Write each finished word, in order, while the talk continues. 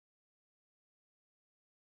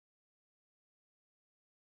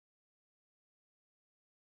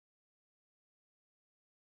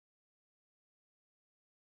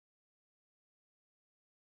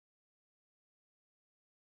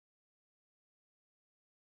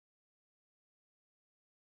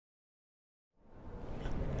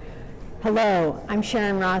Hello, I'm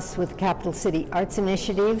Sharon Ross with Capital City Arts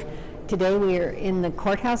Initiative. Today we are in the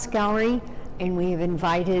Courthouse Gallery and we've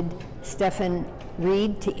invited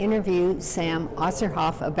Reid to interview Sam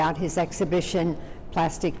Osheroff about his exhibition,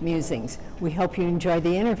 Plastic Musings. We hope you enjoy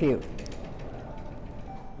the interview.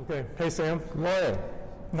 Okay, hey Sam. Good morning.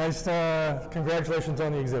 Nice, congratulations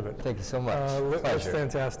on the exhibit. Thank you so much. That's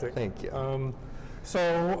fantastic. Thank you.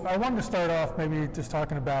 So I wanted to start off maybe just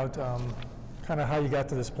talking about kind of how you got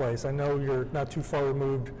to this place. I know you're not too far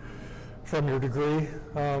removed from your degree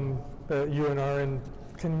that you and are in.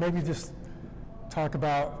 Can you maybe just talk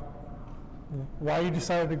about why you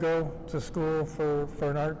decided to go to school for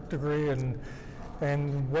an art degree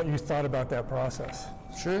and what you thought about that process?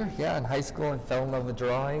 Sure, yeah. In high school I fell in love with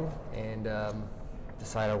drawing and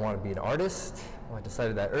decided I wanted to be an artist. Well, I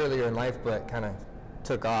decided that earlier in life, but kind of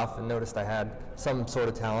took off and noticed I had some sort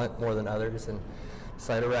of talent more than others, and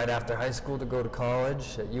decided right after high school to go to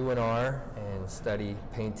college at UNR and study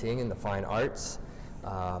painting and the fine arts.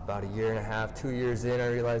 About a year and a half, 2 years in, I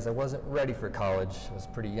realized I wasn't ready for college. I was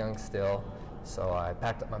pretty young still, so I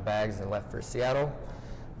packed up my bags and left for Seattle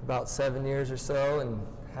about 7 years or so, and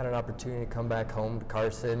had an opportunity to come back home to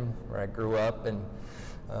Carson, where I grew up, and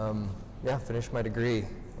yeah, finished my degree.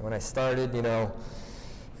 And when I started, you know,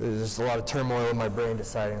 there was just a lot of turmoil in my brain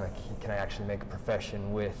deciding, like, can I actually make a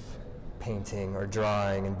profession with painting or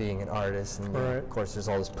drawing and being an artist? And right. of course there's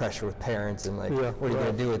all this pressure with parents and like, yeah, what are you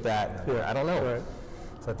going to do with that? And I don't know. Right.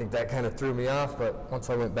 So I think that kind of threw me off, but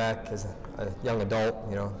once I went back as a young adult,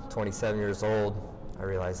 you know, 27 years old, I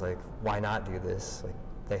realized, like, why not do this? Like,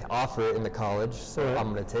 they offer it in the college, so right.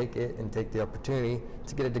 I'm going to take it and take the opportunity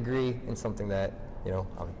to get a degree in something that, you know,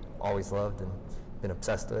 I've always loved and been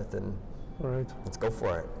obsessed with, and right. let's go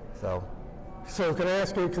for it. So can I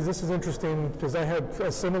ask you, because this is interesting, because I had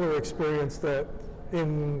a similar experience that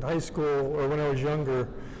in high school or when I was younger,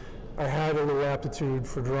 I had a little aptitude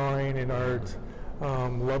for drawing and art,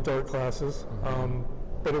 loved art classes,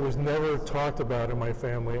 but it was never talked about in my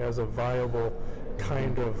family as a viable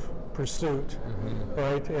kind of pursuit,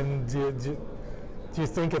 right? And do you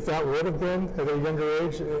think if that would have been at a younger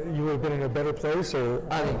age, you would have been in a better place? Or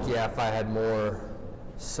I think, yeah, if I had more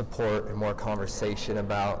support and more conversation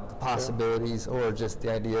about the possibilities, or just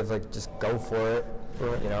the idea of, like, just go for it,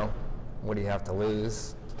 right. You know, what do you have to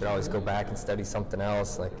lose? You could always go back and study something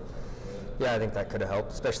else. Like, yeah, I think that could have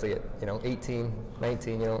helped, especially at, you know, 18,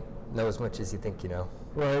 19, you don't know as much as you think you know.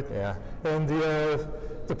 Right. Yeah. And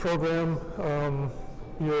the program,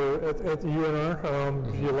 you're at the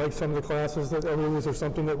UNR, you like some of the classes that, was there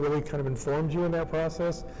something that really kind of informed you in that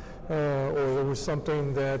process? Or there was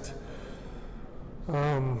something that,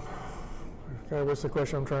 what's the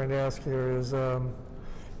question I'm trying to ask here is,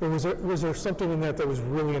 was there something in that was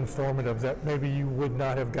really informative that maybe you would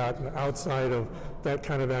not have gotten outside of that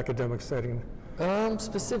kind of academic setting?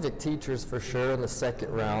 Specific teachers for sure in the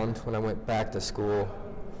second round when I went back to school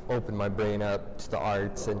opened my brain up to the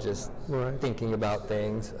arts and just right. thinking about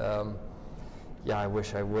things. Yeah, I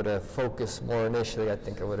wish I would have focused more initially. I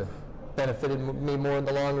think it would have benefited me more in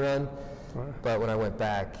the long run. Right. But when I went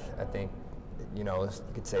back, I think, you know, you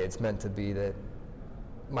could say it's meant to be that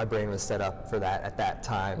my brain was set up for that at that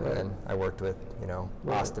time. Right. And I worked with, you know,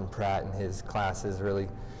 right. Austin Pratt and his classes really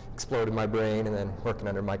exploded my brain, and then working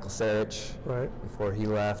under Michael Sarich right. before he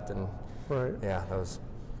left, and right. yeah, that was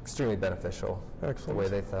extremely beneficial. Excellent. The way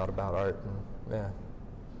they thought about art, and yeah.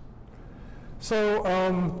 So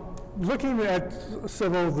looking at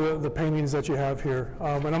several of the paintings that you have here,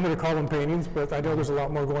 and I'm going to call them paintings, but I know there's a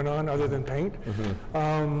lot more going on other than paint.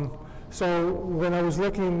 So when I was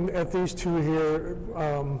looking at these two here,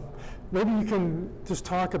 maybe you can just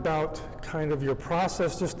talk about kind of your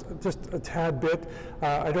process just a tad bit.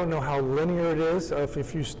 I don't know how linear it is,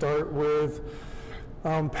 if you start with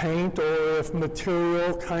paint, or if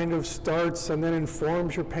material kind of starts and then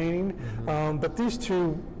informs your painting. But these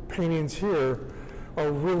two paintings here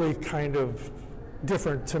are really kind of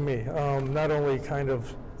different to me, not only kind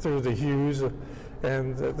of through the hues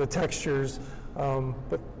and the textures,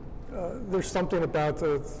 but there's something about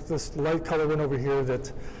this light color one over here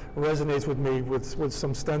that resonates with me with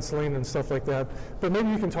some stenciling and stuff like that. But maybe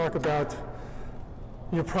you can talk about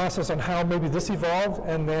your process on how maybe this evolved,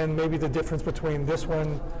 and then maybe the difference between this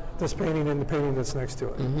painting and the painting that's next to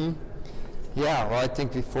it. Yeah, well, I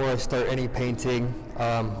think before I start any painting,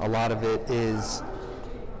 a lot of it is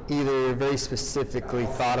either very specifically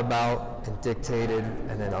thought about and dictated,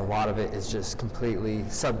 and then a lot of it is just completely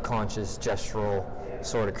subconscious, gestural,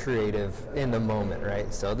 sort of creative in the moment,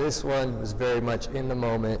 right? So this one was very much in the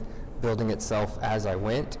moment, building itself as I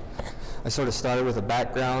went. I sort of started with a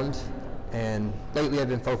background And lately I've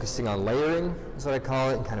been focusing on layering, is what I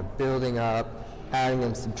call it, and kind of building up, adding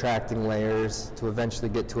and subtracting layers to eventually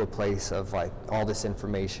get to a place of like all this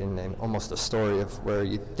information and almost a story of where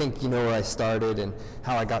you think you know where I started and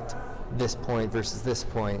how I got to this point versus this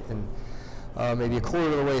point. And maybe a quarter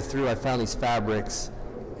of the way through, I found these fabrics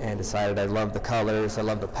and decided I loved the colors, I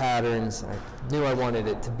loved the patterns, and I knew I wanted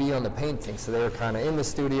it to be on the painting. So they were kind of in the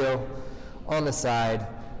studio, on the side,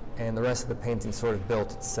 and the rest of the painting sort of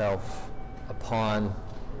built itself upon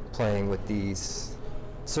playing with these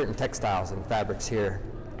certain textiles and fabrics here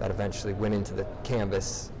that eventually went into the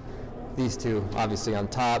canvas. These two, obviously on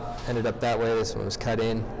top, ended up that way. This one was cut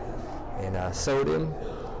in and sewed in.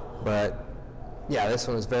 But yeah, this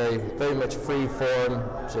one was very, very much free form,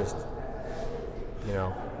 just, you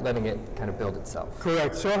know, letting it kind of build itself.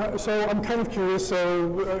 Correct. So I'm kind of curious.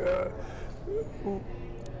 So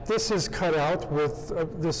this is cut out with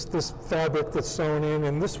this fabric that's sewn in,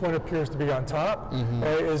 and this one appears to be on top.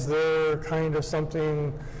 Is there kind of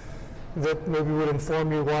something that maybe would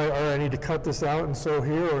inform you why I need to cut this out and sew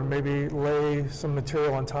here, or maybe lay some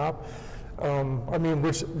material on top? I mean,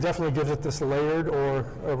 which definitely gives it this layered or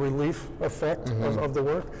a relief effect of the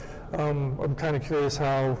work. I'm kind of curious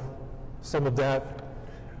how some of that,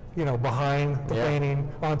 you know, behind the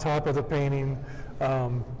painting, on top of the painting,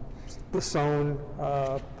 the sewn.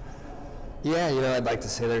 Yeah, you know, I'd like to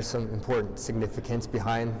say there's some important significance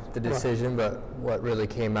behind the decision, but what really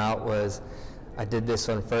came out was I did this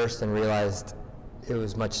one first and realized it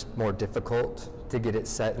was much more difficult to get it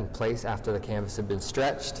set in place after the canvas had been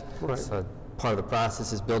stretched. So part of the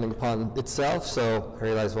process is building upon itself, so I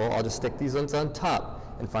realized, well, I'll just stick these ones on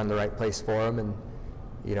top and find the right place for them, and,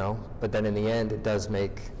 you know, but then in the end it does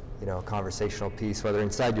make, you know, a conversational piece, whether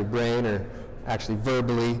inside your brain or actually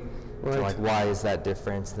verbally, to like, why is that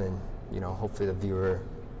difference? Then, you know, hopefully the viewer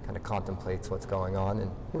kind of contemplates what's going on,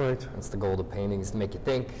 and that's the goal of painting, is to make you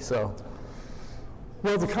think. So,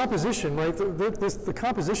 well, the composition, right? The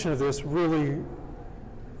composition of this really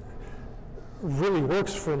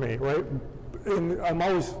works for me, right? And I'm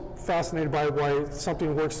always fascinated by why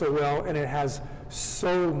something works so well, and it has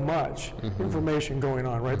so much information going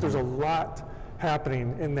on, right? There's a lot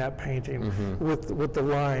happening in that painting with the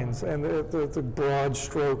lines and the broad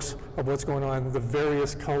strokes of what's going on, the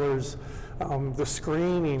various colors, the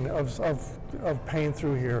screening of paint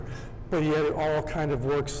through here, but yet it all kind of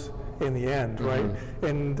works in the end, right?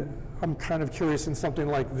 And I'm kind of curious in something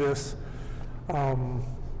like this,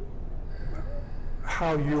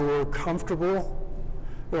 how you're comfortable,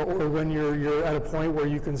 or when you're at a point where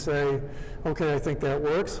you can say, okay, I think that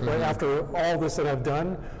works, right? After all this that I've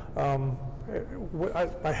done,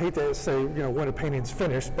 I hate to say, you know, when a painting's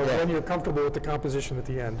finished, but when you're comfortable with the composition at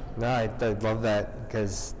the end. No, I love that,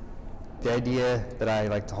 because the idea that I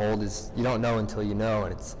like to hold is you don't know until you know,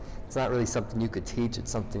 and it's not really something you could teach.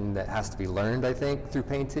 It's something that has to be learned, I think, through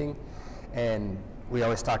painting. And we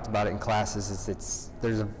always talked about it in classes, is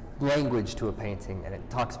there's a language to a painting, and it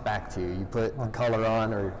talks back to you. You put a color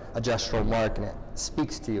on or a gestural mark, and it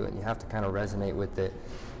speaks to you, and you have to kind of resonate with it.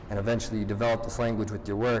 And eventually you develop this language with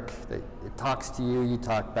your work that it talks to you, you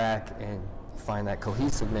talk back, and you find that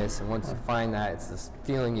cohesiveness. And once you find that, it's this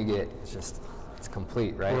feeling you get, it's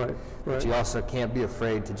complete, right? But you also can't be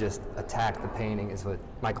afraid to just attack the painting, is what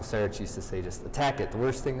Michael Sarich used to say, just attack it. The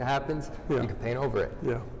worst thing that happens, you can paint over it.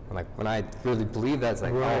 And like, when I really believe that, it's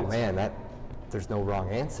like, oh man, there's no wrong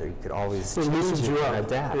answer. You could always change it and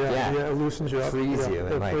adapt. It loosens you up. Frees you.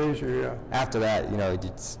 It frees you, After that, you know,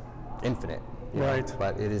 it's infinite. You know,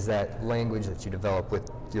 but it is that language that you develop with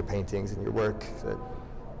your paintings and your work that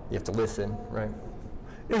you have to listen, right?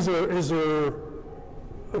 Is there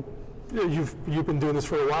you've been doing this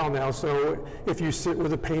for a while now, so if you sit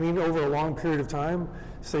with a painting over a long period of time,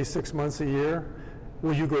 say 6 months, a year,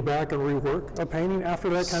 will you go back and rework a painting after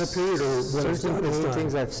that kind of period, or when it's done?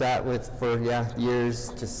 Paintings I've sat with for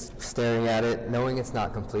years, just staring at it, knowing it's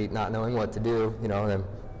not complete, not knowing what to do, you know, and then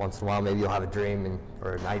once in a while maybe you'll have a dream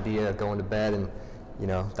or an idea of going to bed, and, you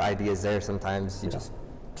know, the idea is there. Sometimes you just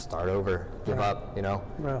start over, give up, you know.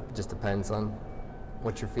 It just depends on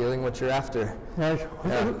what you're feeling, what you're after.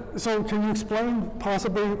 So can you explain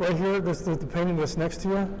possibly right here, the painting that's next to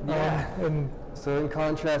you? So in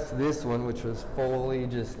contrast to this one, which was fully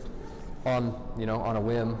just on a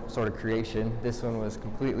whim sort of creation, this one was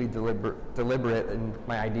completely deliberate in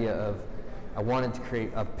my idea of, I wanted to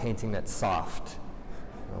create a painting that's soft.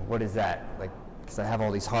 What is that? Like, because I have all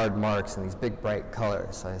these hard marks and these big bright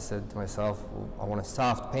colors. So I said to myself, well, I want a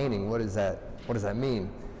soft painting. What does that mean?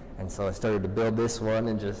 And so I started to build this one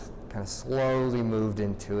and just kind of slowly moved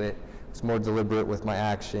into it. It's more deliberate with my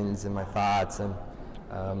actions and my thoughts, and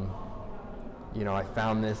you know, I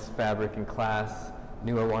found this fabric in class,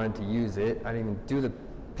 knew I wanted to use it. I didn't even do the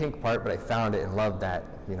pink part, but I found it and loved that,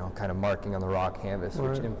 you know, kind of marking on the raw canvas,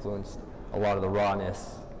 which influenced a lot of the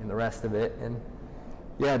rawness in the rest of it. And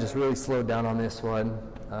yeah, just really slowed down on this one.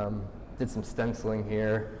 Did some stenciling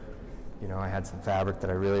here. You know, I had some fabric that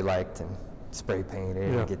I really liked and spray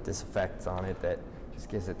painted and get this effect on it that just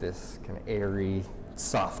gives it this kind of airy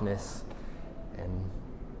softness. And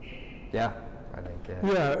yeah, I think.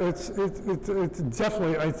 Yeah, it's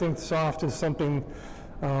definitely, I think soft is something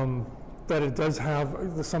that it does have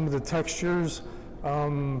some of the textures.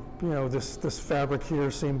 You know, this fabric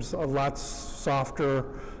here seems a lot softer.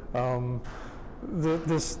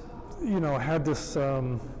 This, you know, had this,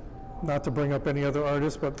 not to bring up any other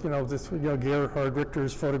artists, but you know, this, you know, Gerhard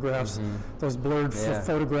Richter's photographs, those blurred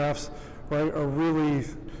photographs, right, are really,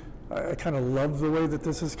 I kind of love the way that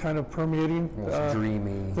this is kind of permeating. Almost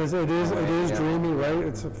dreamy. It is dreamy, right?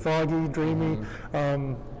 It's foggy, dreamy.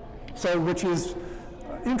 So, which is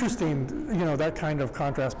interesting, you know, that kind of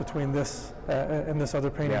contrast between this and this other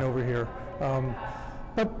painting over here.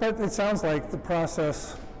 But it sounds like the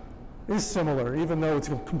process is similar, even though it's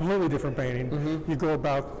a completely different painting. You go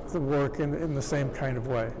about the work in the same kind of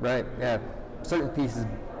way. Right, yeah. Certain pieces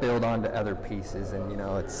build onto other pieces, and you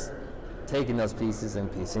know, it's taking those pieces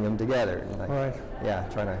and piecing them together. And like, yeah,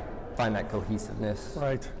 trying to find that cohesiveness.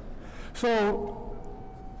 Right. So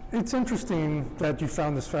it's interesting that you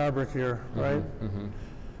found this fabric here, right?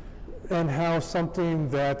 And how something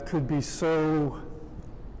that could be so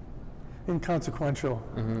inconsequential,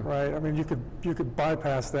 right? I mean, you could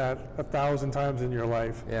bypass that 1,000 times in your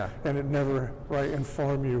life, and it never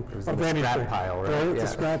inform you of anything. Scrap pile, right? It's a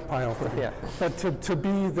scrap pile. But to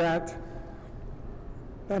be that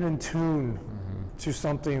in tune to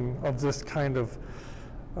something of this kind of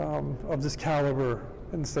this caliber,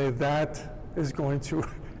 and say that is going to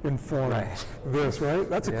inform this, right?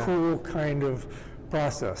 That's a cool kind of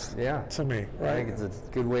process to me, right? I think it's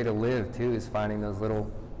a good way to live too, is finding those little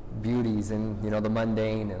beauties in, you know, the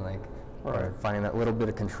mundane, and like or finding that little bit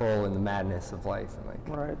of control in the madness of life, and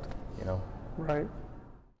like you know. Right.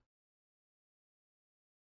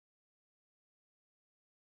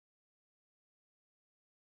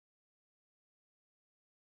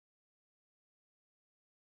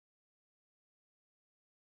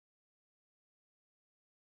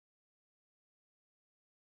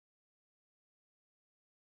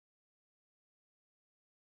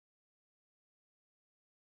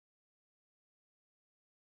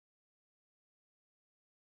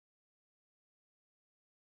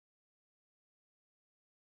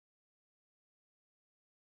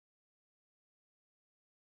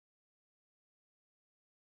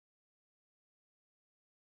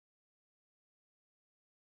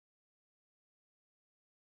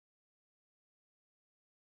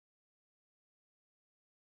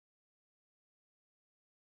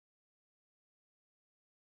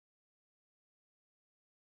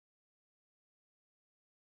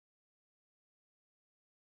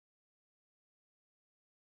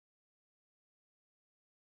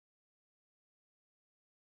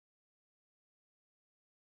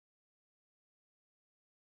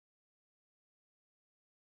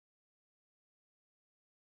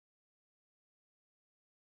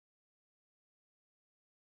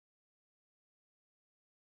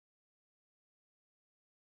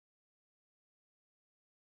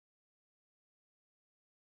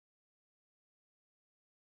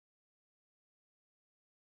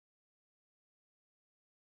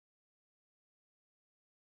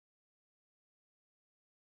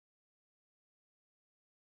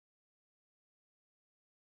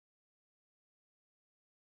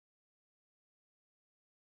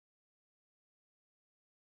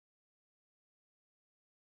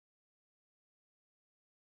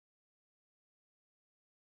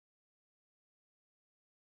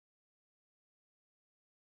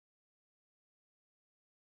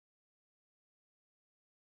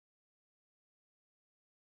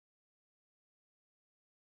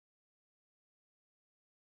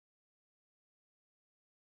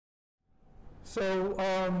 So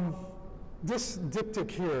this diptych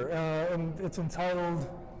here, and it's entitled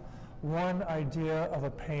 "One Idea of a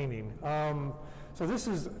Painting." So this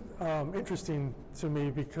is interesting to me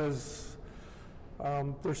because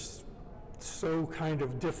they're so kind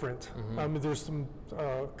of different. There's some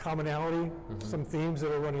commonality, some themes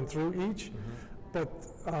that are running through each, but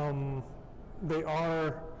they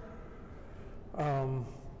are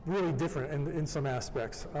really different in some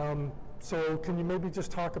aspects. So can you maybe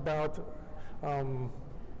just talk about,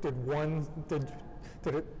 did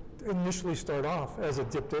it initially start off as a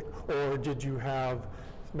diptych, or did you have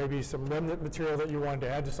maybe some remnant material that you wanted to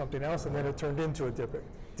add to something else, and then it turned into a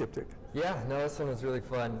diptych. Yeah, no, this one was really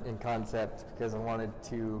fun in concept because I wanted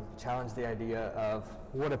to challenge the idea of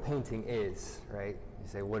what a painting is, right? You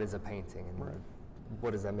say, what is a painting? And Right.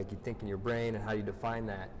 what does that make you think in your brain, and how do you define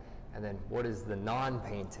that? And then what is the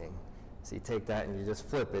non-painting? So you take that and you just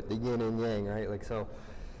flip it, the yin and yang, right? Like, so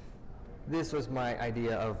this was my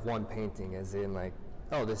idea of one painting, as in like,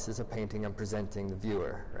 oh, this is a painting I'm presenting the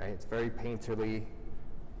viewer, right? It's very painterly,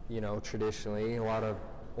 you know, traditionally, a lot of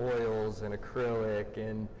oils and acrylic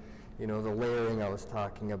and, you know, the layering I was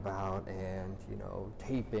talking about, and, you know,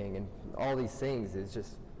 taping and all these things. Is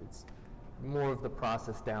just, it's more of the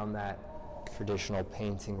process down that traditional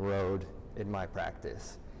painting road in my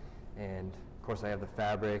practice. And of course I have the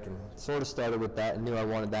fabric, and sort of started with that and knew I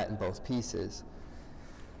wanted that in both pieces.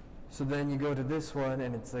 So then you go to this one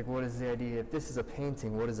and it's like, what is the idea? If this is a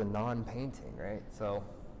painting, what is a non-painting, right? So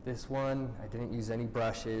this one, I didn't use any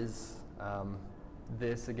brushes.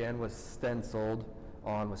 This again was stenciled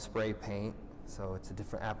on with spray paint, so it's a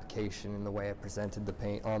different application in the way I presented the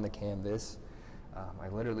paint on the canvas. I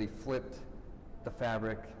literally flipped the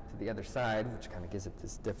fabric to the other side, which kind of gives it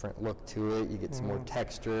this different look to it. You get some more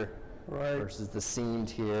texture versus the seamed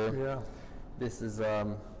here. Yeah. This is,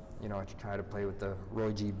 you know, I try to play with the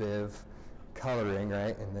Roy G. Biv coloring,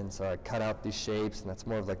 right? And then so I cut out these shapes, and that's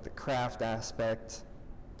more of like the craft aspect.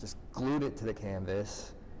 Just glued it to the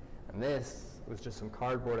canvas. And this was just some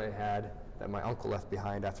cardboard I had that my uncle left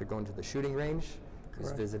behind after going to the shooting range. He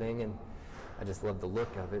was visiting, and I just loved the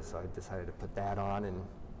look of it, so I decided to put that on, and,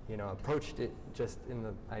 you know, approached it just in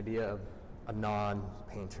the idea of a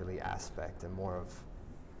non-painterly aspect and more of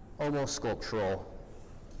almost sculptural,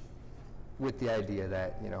 with the idea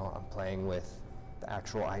that, you know, I'm playing with the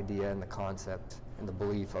actual idea and the concept and the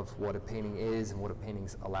belief of what a painting is and what a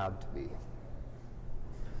painting's allowed to be.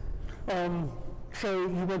 So you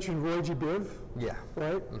mentioned Roy G. Biv, Yeah.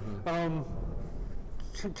 right?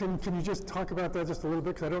 Can you just talk about that just a little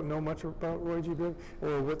bit, because I don't know much about Roy G. Biv,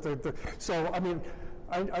 or what so I mean,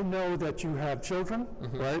 I know that you have children,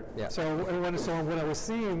 right? Yeah. So when I was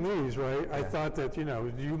seeing these, right, I thought that, you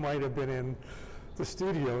know, you might have been in the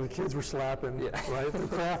studio, the kids were slapping, right, the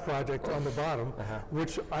craft project on the bottom,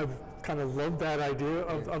 which I've kind of loved that idea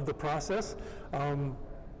of the process.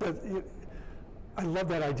 But I love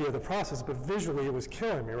that idea of the process, but visually it was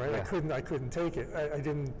killing me, right? I couldn't take it. I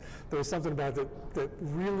didn't, there was something about it that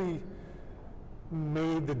really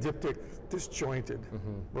made the diptych disjointed,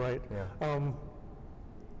 right?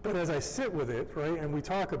 But as I sit with it, right, and we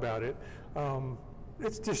talk about it,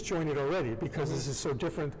 it's disjointed already, because this is so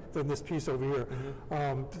different than this piece over here.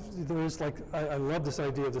 There's like, I love this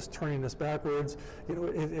idea of this turning this backwards. You know,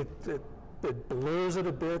 it blurs it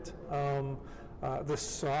a bit. The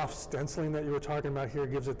soft stenciling that you were talking about here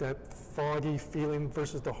gives it that foggy feeling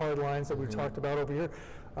versus the hard lines that we talked about over here.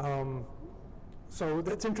 So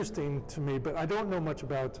that's interesting to me, but I don't know much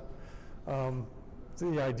about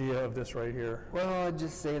the idea of this right here. Well, I'd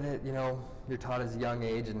just say that, you know, you're taught as a young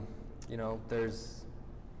age, and, you know,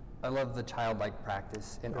 I love the childlike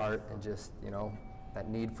practice in art, and just, you know, that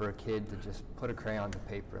need for a kid to just put a crayon to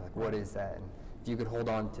paper, like, what is that? And if you could hold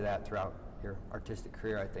on to that throughout your artistic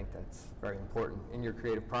career, I think that's very important in your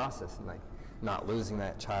creative process, and like not losing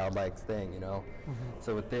that childlike thing, you know.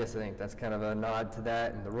 So with this, I think that's kind of a nod to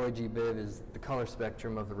that. And the Roy G. Biv is the color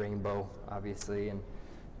spectrum of the rainbow, obviously, and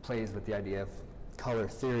plays with the idea of color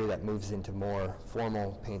theory that moves into more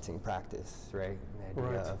formal painting practice, right? The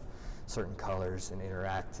idea of certain colors and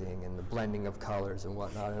interacting and the blending of colors and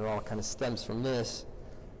whatnot. And it all kind of stems from this.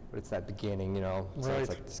 But it's that beginning, you know, so it's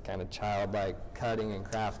like this kind of childlike cutting and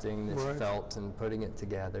crafting this felt and putting it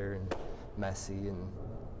together, and messy. And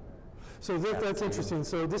so that's interesting.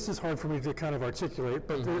 So this is hard for me to kind of articulate,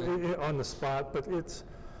 but on the spot, but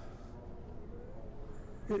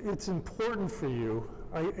it's important for you.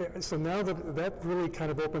 So now that really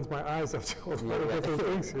kind of opens my eyes up to a lot of different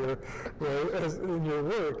things here, right, as in your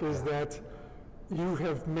work, is that you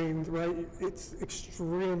have made, right, it's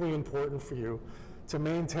extremely important for you to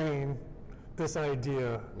maintain this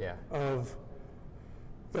idea of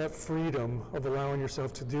that freedom of allowing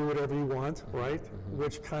yourself to do whatever you want, right?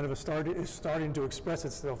 Which kind of is starting to express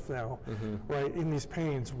itself now, right, in these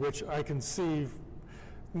paintings, which I can see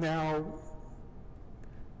now.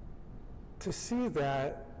 To see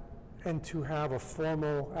that and to have a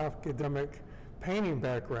formal academic painting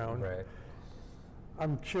background,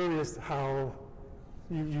 I'm curious how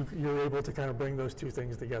you're able to kind of bring those two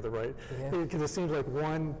things together, right? Because it seems like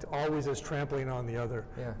one always is trampling on the other,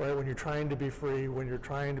 right? When you're trying to be free, when you're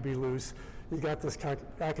trying to be loose, you got this kind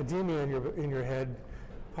of academia in your head,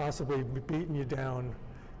 possibly beating you down,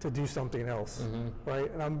 to do something else,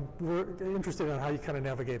 right? And we're interested in how you kind of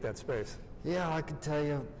navigate that space. Yeah, I could tell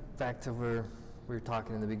you back to where we were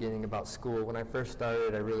talking in the beginning about school. When I first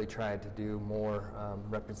started, I really tried to do more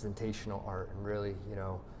representational art and really,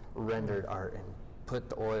 rendered art and put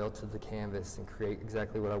the oil to the canvas and create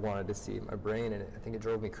exactly what I wanted to see in my brain. And I think it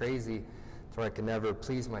drove me crazy to where I could never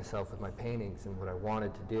please myself with my paintings and what I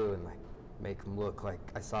wanted to do and like make them look like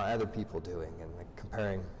I saw other people doing and like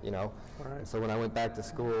comparing, Right. And so when I went back to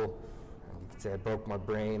school, you could say I broke my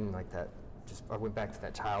brain like that. I went back to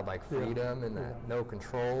that childlike freedom and that no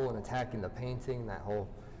control and attacking the painting, that whole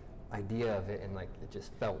idea of it, and like it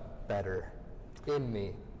just felt better in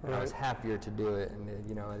me. And I was happier to do it,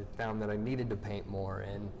 and I found that I needed to paint more,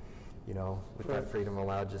 and with that freedom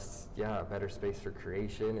allowed just a better space for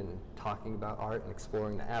creation and talking about art and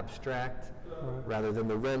exploring the abstract rather than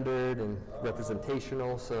the rendered and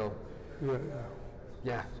representational. So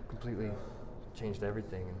completely changed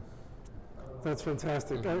everything. That's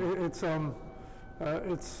fantastic. It's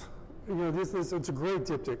it's a great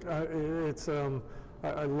diptych.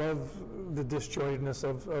 I love the disjointedness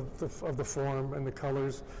of the form and the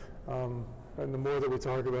colors. And the more that we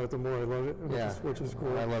talk about it, the more I love it, which is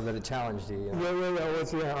great. I love that it challenged you.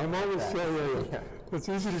 I'm always It's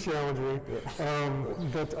easy to challenge me.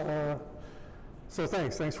 So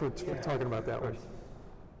thanks for talking about that one.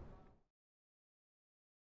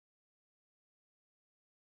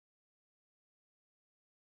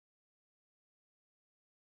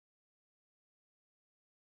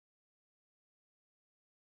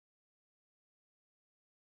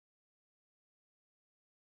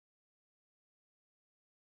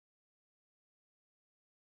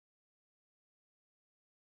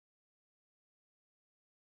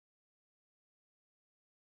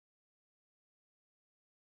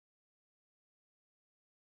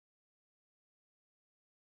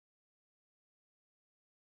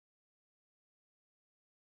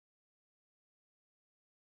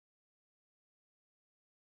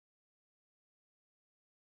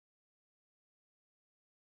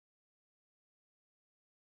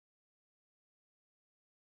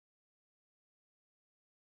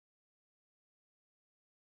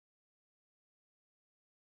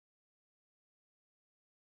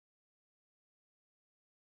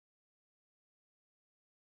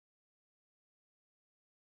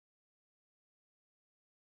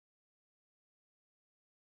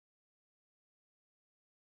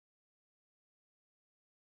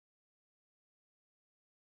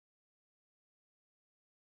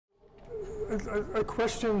 A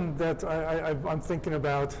question that I'm thinking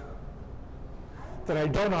about that I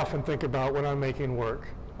don't often think about when I'm making work,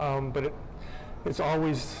 but it's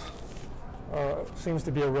always seems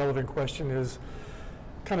to be a relevant question is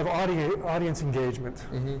kind of audience engagement,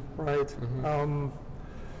 right?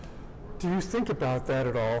 Do you think about that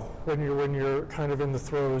at all when you're kind of in the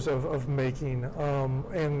throes of making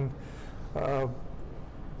and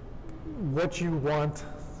what you want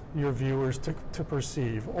your viewers to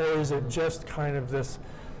perceive, or is it just kind of this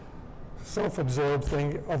self-absorbed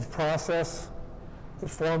thing of process, the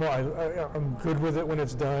formal, I'm good with it when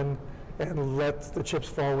it's done, and let the chips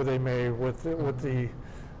fall where they may with the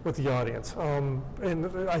audience. And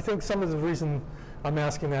I think some of the reason I'm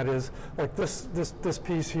asking that is like this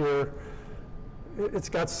piece here, it's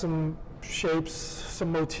got some shapes,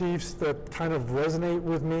 some motifs that kind of resonate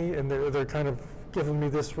with me, and they're kind of giving me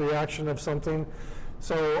this reaction of something.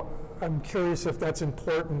 So I'm curious if that's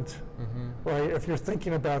important, right? If you're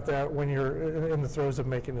thinking about that when you're in the throes of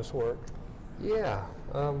making this work. Yeah.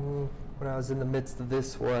 When I was in the midst of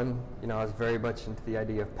this one, I was very much into the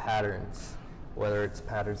idea of patterns, whether it's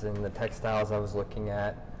patterns in the textiles I was looking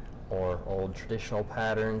at, or old traditional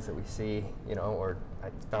patterns that we see, or I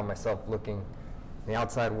found myself looking in the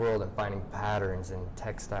outside world and finding patterns in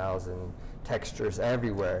textiles and textures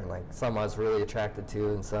everywhere, and like some I was really attracted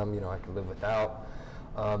to, and some I could live without.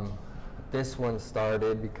 This one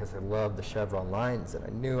started because I loved the chevron lines, and I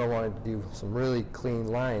knew I wanted to do some really clean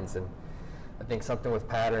lines. And I think something with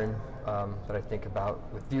pattern that I think about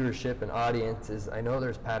with viewership and audience is I know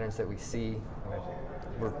there's patterns that we see and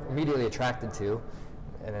we're immediately attracted to,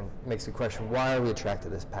 and then it makes me question, why are we attracted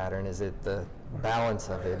to this pattern? Is it the balance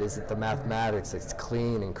of it? Is it the mathematics? It's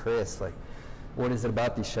clean and crisp. Like, what is it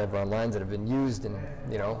about these chevron lines that have been used in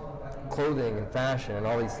clothing and fashion and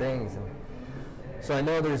all these things? And so I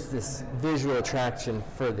know there's this visual attraction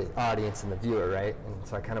for the audience and the viewer, right? And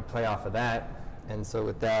so I kind of play off of that. And so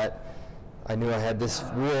with that, I knew I had this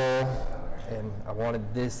wool, and I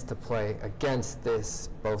wanted this to play against this,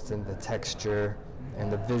 both in the texture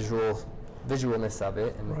and the visualness of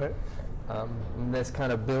it. And, and this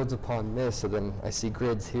kind of builds upon this. So then I see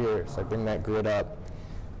grids here, so I bring that grid up.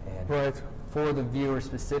 And Right. for the viewer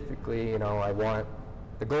specifically, you know,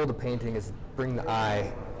 the goal of the painting is to bring the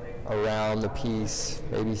eye around the piece,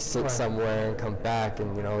 maybe sit Right. somewhere and come back,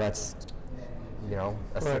 and you know, that's, you know,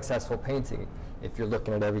 a Right. successful painting if you're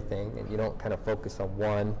looking at everything and you don't kind of focus on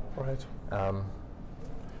one. Right.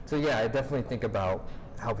 So yeah, I definitely think about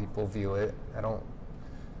how people view it. I don't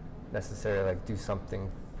necessarily like do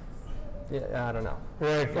something. Yeah, I don't know.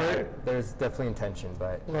 Right. Yeah, Right. there's definitely intention,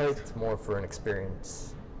 but Right. it's more for an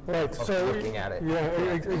experience. Right. Of So looking at it. Yeah.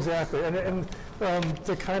 Exactly. And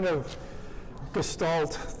the kind of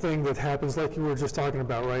gestalt thing that happens, like you were just talking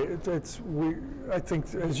about, right? I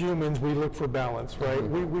think as humans, we look for balance, right?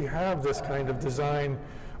 Mm-hmm. We have this kind of design,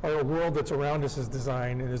 our world that's around us is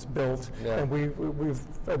designed and is built, Yeah. and we've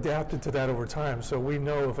adapted to that over time. So we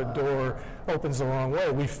know if a door opens the wrong way,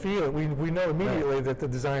 we feel it. We know immediately that the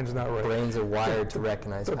design's not right. Brains are wired to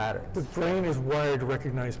recognize The patterns. brain is wired to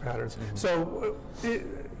recognize patterns. So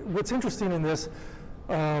what's interesting in this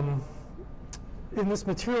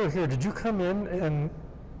material here, did you come in and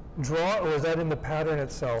draw, or is that in the pattern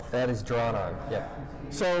itself? That is drawn on, yeah.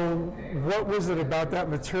 So what was it about that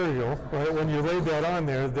material, right, when you laid that on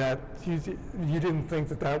there, that you didn't think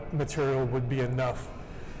that material would be enough,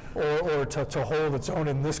 or to hold its own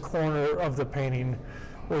in this corner of the painting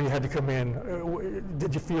where you had to come in?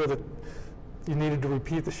 Did you feel that you needed to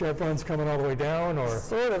repeat the chevrons coming all the way down, or?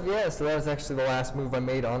 Sort of, yeah. So that was actually the last move I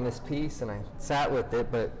made on this piece, and I sat with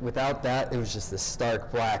it, but without that, it was just this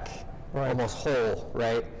stark black, Right. almost hole,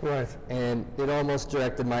 right? Right. And it almost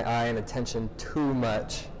directed my eye and attention too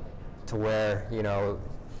much to where, you know,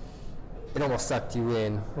 it almost sucked you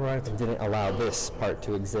in Right. and didn't allow this part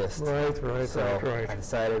to exist. Right. So Right. I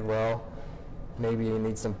decided, well, maybe you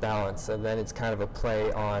need some balance. And then it's kind of a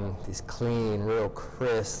play on these clean, real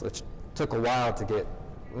crisp, which took a while to get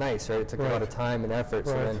nice, right? It took a lot of time and effort.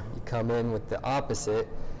 So Right. then you come in with the opposite,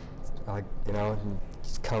 like, you know, and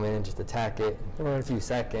just come in and just attack it in a Right. few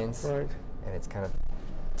seconds. Right. And it's kind of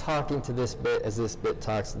talking to this bit as this bit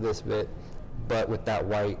talks to this bit, but with that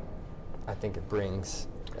white, I think it brings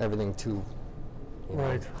everything to, you know,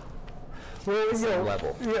 Right. Well, same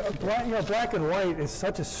level. Yeah, black and white is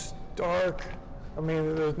such a stark, I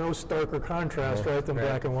mean, there's no starker contrast, Yeah, right, than right.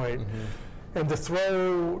 black and white. And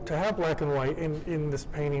to have black and white in this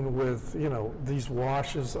painting with, you know, these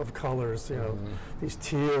washes of colors, you know, these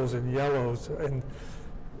teals and yellows, and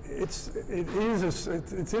it's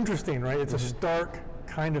interesting, right? It's a stark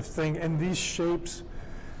kind of thing, and these shapes,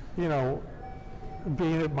 you know,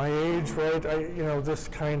 being at my age, right? You know, this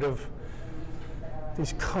kind of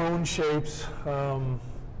these cone shapes.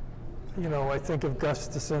 You know, I think of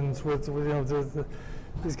Gustafson's with you know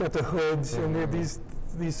he's got the hoods, and these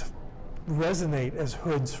resonate as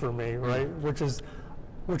hoods for me, right? Which is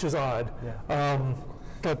odd. Yeah.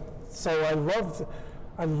 But so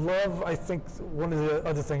I think one of the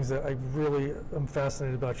other things that I really am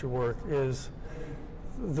fascinated about your work is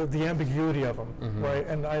the ambiguity of them, right?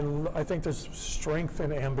 And I think there's strength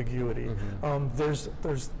in ambiguity. There's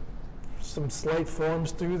some slight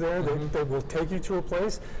forms through there that will take you to a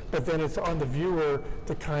place, but then it's on the viewer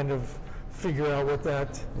to kind of figure out what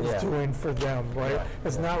that is doing for them, right? Yeah,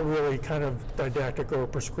 it's not really kind of didactic or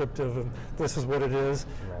prescriptive, and this is what it is.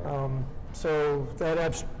 Right. So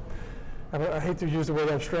that I hate to use the word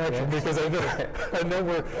abstraction because I know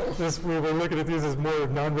we were looking at these as more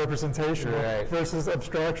non-representational versus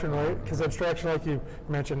abstraction, right? Because abstraction, like you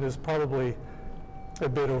mentioned, is probably a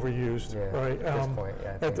bit overused, right? At this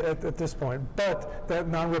point, at this point. But that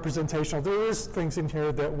non-representational, there is things in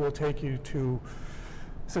here that will take you to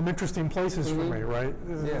some interesting places for me, right?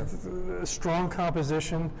 Yeah. Strong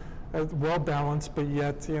composition, well balanced, but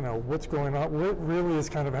yet, you know, what's going on, what really is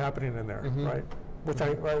kind of happening in there, right? Which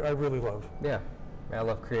I really love. Yeah. I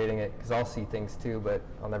love creating it because I'll see things too, but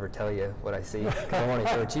I'll never tell you what I see because I want to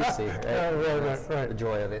hear what you see, right? Right. The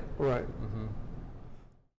joy of it. Right.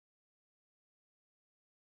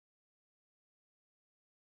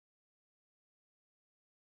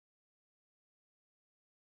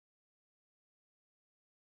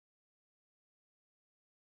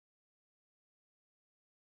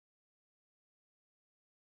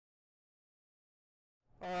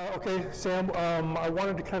 Okay, Sam, I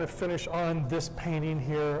wanted to kind of finish on this painting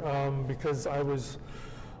here because I was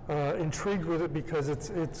intrigued with it because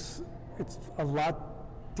it's a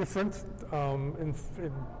lot different in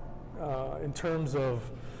terms of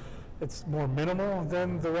it's more minimal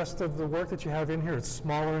than the rest of the work that you have in here. It's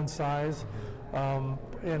smaller in size,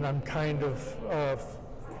 and I'm kind of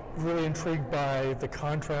really intrigued by the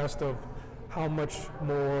contrast of how much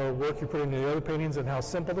more work you put into the other paintings and how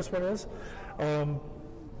simple this one is.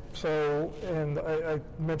 So, and I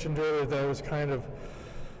mentioned earlier that I was kind of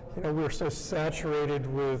you know, we're so saturated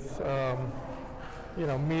with, you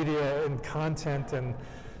know, media and content, and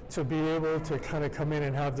to be able to kind of come in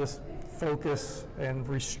and have this focus and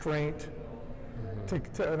restraint.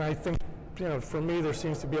 And I think, you know, for me, there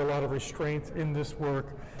seems to be a lot of restraint in this work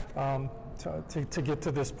to get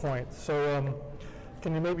to this point. So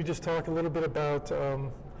can you maybe just talk a little bit about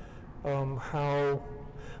how,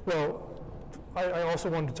 well, I also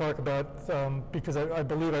wanted to talk about, because I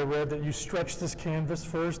believe I read that you stretched this canvas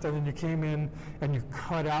first, and then you came in and you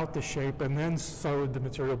cut out the shape and then sewed the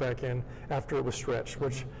material back in after it was stretched,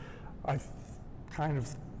 which I kind of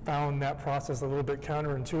found that process a little bit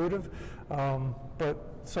counterintuitive. But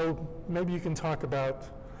so maybe you can talk about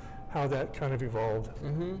how that kind of evolved.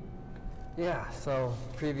 Yeah, so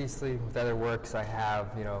previously with other works I have,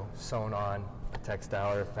 you know, sewn on a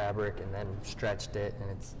textile or fabric and then stretched it, and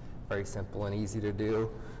it's very simple and easy to do.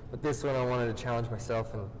 But this one I wanted to challenge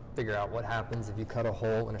myself and figure out what happens if you cut a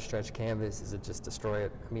hole in a stretched canvas. Does it just destroy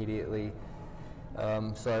it immediately?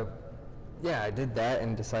 So yeah, I did that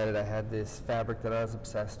and decided I had this fabric that I was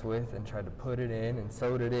obsessed with and tried to put it in and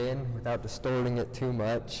sewed it in without distorting it too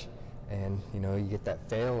much. And you know, you get that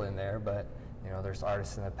fail in there, but you know, there's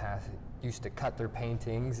artists in the past that used to cut their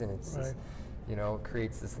paintings, and it's Right. this, you know, it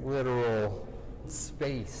creates this literal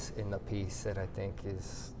space in the piece that I think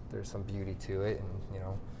there's some beauty to it, and you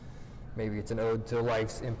know, maybe it's an ode to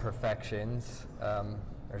life's imperfections.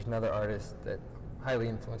 There's another artist that highly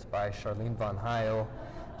influenced by Charlene von Heil.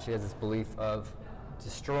 She has this belief of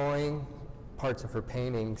destroying parts of her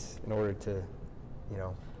paintings in order to, you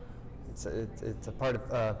know, it's a part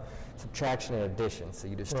of subtraction and addition. So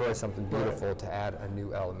you destroy Right. something beautiful to add a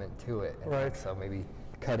new element to it. And Right. so maybe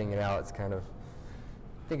cutting it out, it's kind of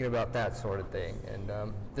thinking about that sort of thing.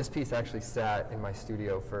 And this piece actually sat in my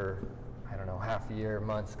studio for, I don't know, half a year,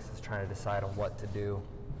 months, because I was trying to decide on what to do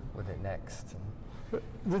with it next.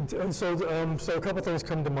 And so a couple things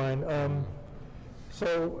come to mind.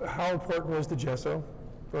 So how important was the gesso,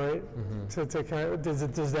 right? To kind of,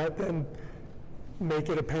 does that then make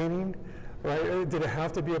it a painting, right? Did it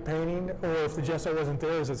have to be a painting, or if the gesso wasn't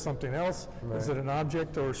there, is it something else? Right. Is it an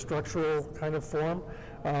object or structural kind of form?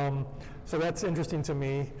 So that's interesting to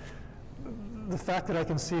me. The fact that I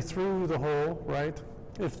can see through the hole, right?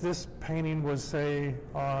 If this painting was, say,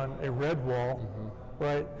 on a red wall,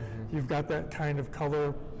 right? You've got that kind of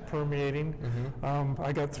color permeating.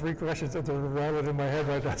 I got 3 questions that are rattling in my head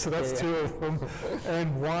right now, so that's 2 of them.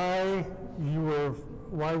 And why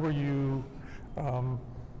were you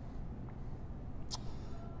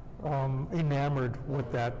enamored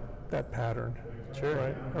with that pattern?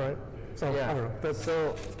 Sure. Right. So Yeah. I don't know. That's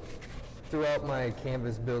So throughout my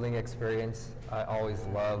canvas building experience, I always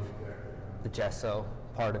love the gesso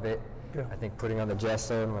part of it. Yeah. I think putting on the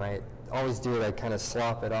gesso, and when I always do it, I kind of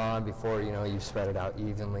slop it on before, you know, you spread it out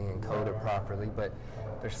evenly and coat it properly. But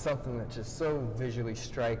there's something that's just so visually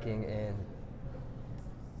striking, and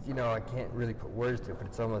you know, I can't really put words to it, but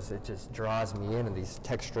it's almost, it just draws me in, and these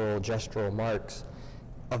textural, gestural marks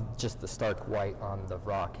of just the stark white on the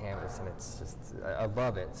raw canvas, and it's just, I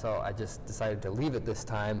love it. So I just decided to leave it this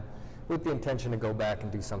time with the intention to go back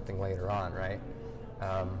and do something later on, right?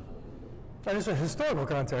 And it's a historical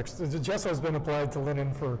context. The gesso has been applied to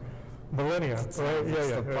linen for millennia, right? It's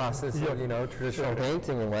the process of, you know, traditional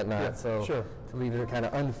painting and whatnot. Yeah, so sure. to leave it kind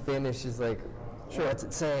of unfinished is like, Sure. what's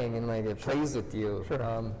it saying? And like, it plays with you. Sure.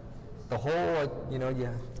 The whole, you know,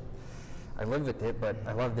 yeah, I live with it, but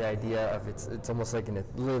I love the idea of it's almost like a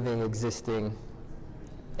living, existing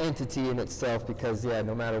entity in itself, because yeah,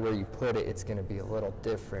 no matter where you put it, it's going to be a little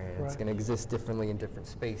different. It's Right. going to exist differently in different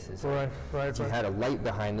spaces. Right. If you had a light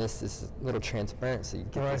behind this little transparent, so you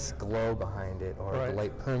get Right. this glow behind it, or Right. the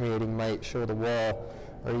light permeating might show the wall,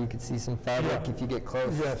 or you could see some fabric Yeah. if you get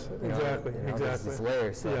close. Yes, you know, exactly, there's exactly. these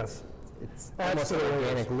layers, so Yes. it's Adds almost to an the layers.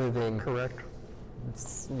 organic living, Correct.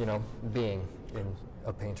 you know, being in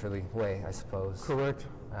a painterly way, I suppose. Correct.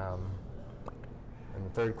 And the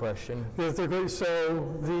third question. So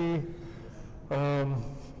the,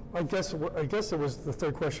 I guess it was, the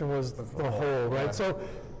third question was the whole, right? Yeah. So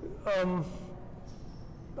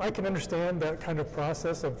I can understand that kind of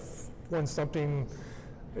process of when something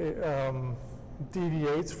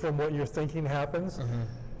deviates from what you're thinking happens,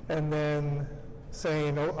 and then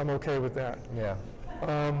saying, oh, I'm okay with that. Yeah.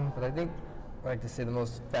 But I think, I like to say, the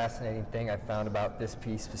most fascinating thing I found about this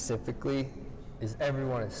piece specifically is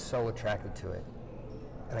everyone is so attracted to it,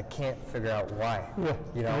 and I can't figure out why. Yeah.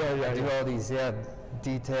 You know, Yeah, I do all these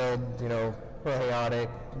detailed, you know, chaotic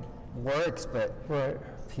works, but Right.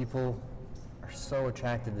 people are so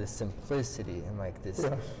attracted to this simplicity and like this.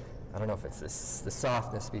 Yes. I don't know if it's the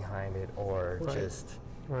softness behind it or Right. just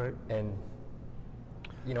Right. and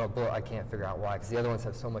you know, I can't figure out why, because the other ones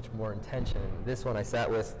have so much more intention. This one I sat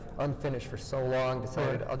with unfinished for so long,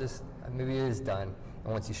 decided I'll just, maybe it is done.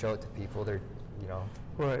 And once you show it to people, they're, you know.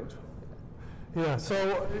 Right. Yeah,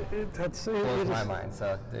 so blows my mind,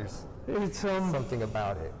 so there's something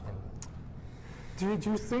about it. And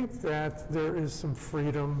do you think that there is some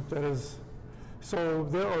freedom that is, so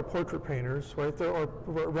there are portrait painters, right? There are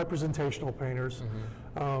representational painters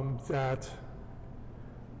that,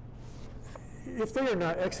 if they are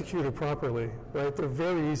not executed properly, right, they're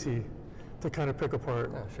very easy to kind of pick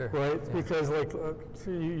apart, right? Yeah. Because like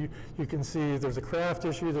you can see there's a craft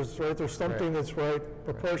issue, there's something that's right,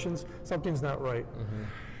 proportions, something's not right.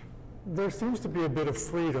 There seems to be a bit of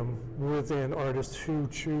freedom within artists who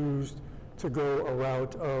choose to go a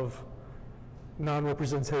route of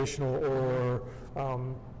non-representational, or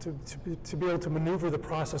to be able to maneuver the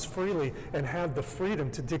process freely and have the freedom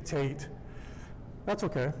to dictate. That's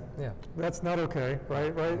okay. Yeah. That's not okay,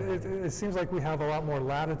 right? Right. It seems like we have a lot more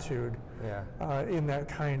latitude in that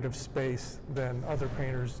kind of space than other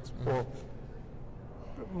painters, or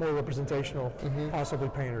more representational, possibly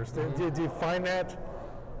painters. Do you find that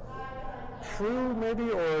true, maybe,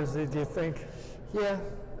 or do you think? Yeah,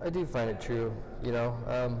 I do find it true. You know,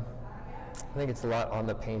 I think it's a lot on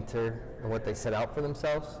the painter and what they set out for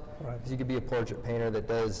themselves. Right. Because you could be a portrait painter that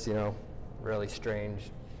does, you know, really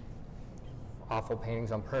strange, awful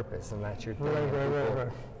paintings on purpose, and that's your thing. Right.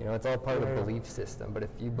 You know, it's all part of the belief system. But if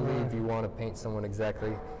you believe you want to paint someone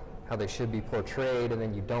exactly how they should be portrayed, and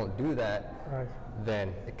then you don't do that,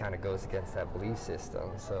 then it kind of goes against that belief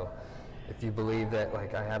system. So if you believe that,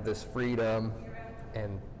 like, I have this freedom,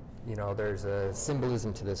 and, you know, there's a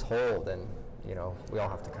symbolism to this whole, then, you know, we all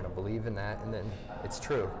have to kind of believe in that, and then it's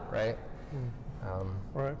true, right?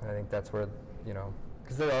 And I think that's where, you know,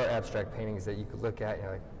 because there are abstract paintings that you could look at, you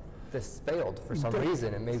know, like, this failed for some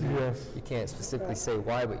reason, and maybe you can't specifically say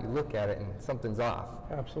why, but you look at it and something's off.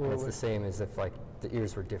 Absolutely. And it's the same as if, like, the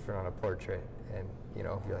ears were different on a portrait, and, you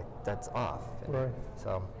know, you're like, that's off. And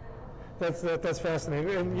so that's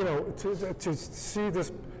fascinating, and, you know, to see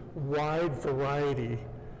this wide variety.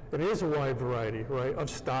 It is a wide variety, right, of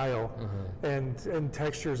style and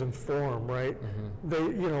textures and form, right?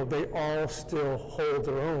 They all still hold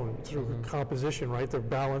their own through composition, right? They're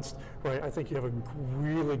balanced, right? I think you have a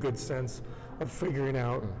really good sense of figuring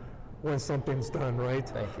out when something's done, right?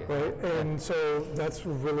 Thank you. Right, and so that's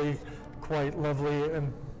really quite lovely,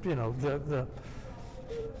 and, you know,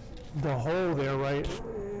 the whole there, right?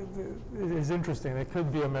 It is interesting. It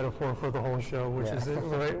could be a metaphor for the whole show, which is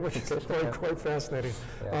which is quite fascinating.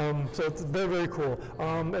 So it's very, very cool.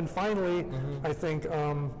 And finally, I think.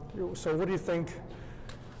 So, what do you think?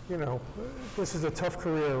 You know, this is a tough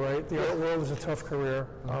career, right? The art world is a tough career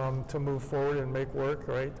to move forward and make work,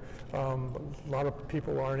 right? A lot of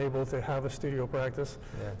people aren't able to have a studio practice.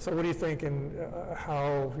 So, what do you think, and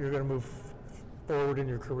how you're going to move forward in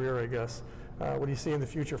your career, I guess? What do you see in the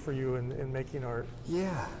future for you in making art?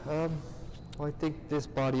 Yeah, well, I think this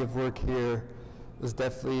body of work here was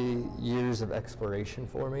definitely years of exploration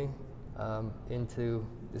for me into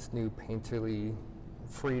this new painterly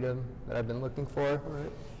freedom that I've been looking for.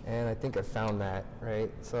 And I think I found that,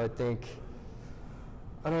 right? So I think,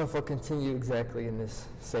 I don't know if I'll continue exactly in this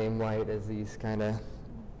same light as these kind of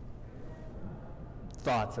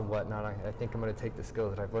thoughts and whatnot. I think I'm going to take the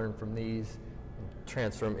skills that I've learned from these,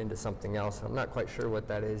 transform into something else. I'm not quite sure what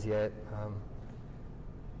that is yet.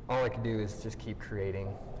 All I can do is just keep creating.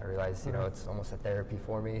 I realize, you know, it's almost a therapy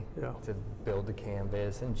for me to build the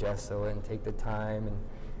canvas and gesso it and take the time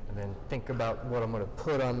and then think about what I'm going to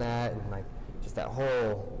put on that, and like just that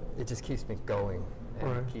whole, it just keeps me going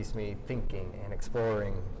and it keeps me thinking and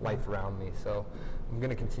exploring life around me. So I'm going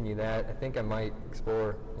to continue that. I think I might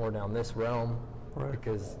explore more down this realm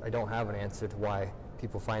because I don't have an answer to why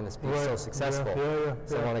people find this piece so successful.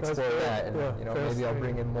 So I want to explore that, and you know, maybe I'll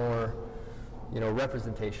bring in more, you know,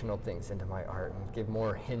 representational things into my art and give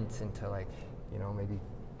more hints into, like, you know, maybe,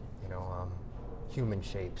 you know, human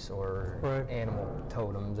shapes or animal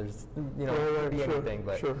totems. There's, you know, could be anything,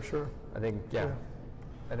 but I think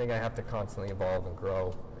I think I have to constantly evolve and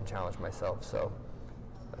grow and challenge myself. So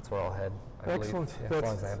that's where I'll head. I Excellent. Believe, as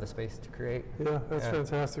long as I have the space to create. Yeah, that's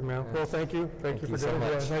fantastic, man. Well, thank you. Thank you for doing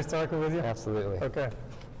it. Nice talking with you. Absolutely. Okay.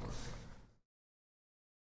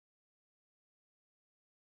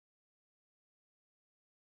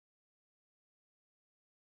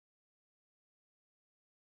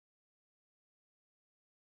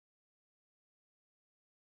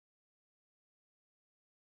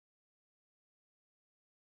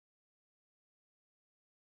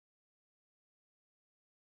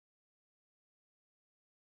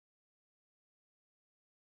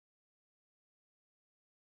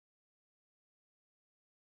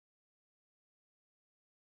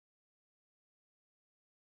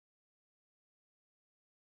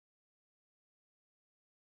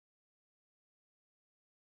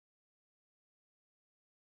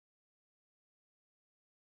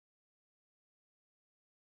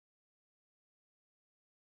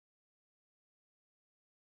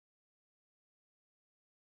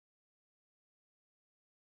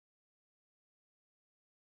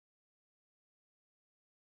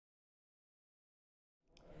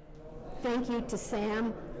 Thank you to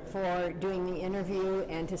Sam for doing the interview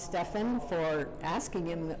and to Stefan for asking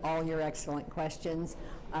him all your excellent questions.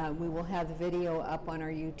 We will have the video up on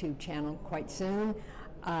our YouTube channel quite soon.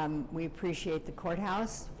 We appreciate the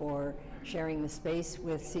courthouse for sharing the space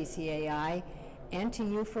with CCAI and to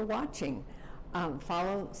you for watching.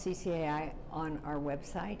 Follow CCAI on our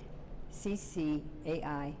website,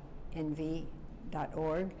 ccainv.org.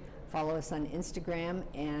 Follow us on Instagram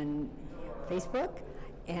and Facebook,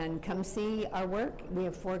 and come see our work. We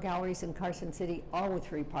have 4 galleries in Carson City, all with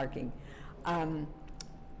free parking.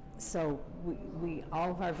 So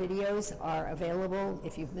all of our videos are available.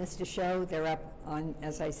 If you've missed a show, they're up on,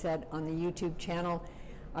 as I said, on the YouTube channel.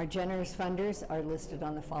 Our generous funders are listed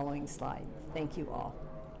on the following slide. Thank you all.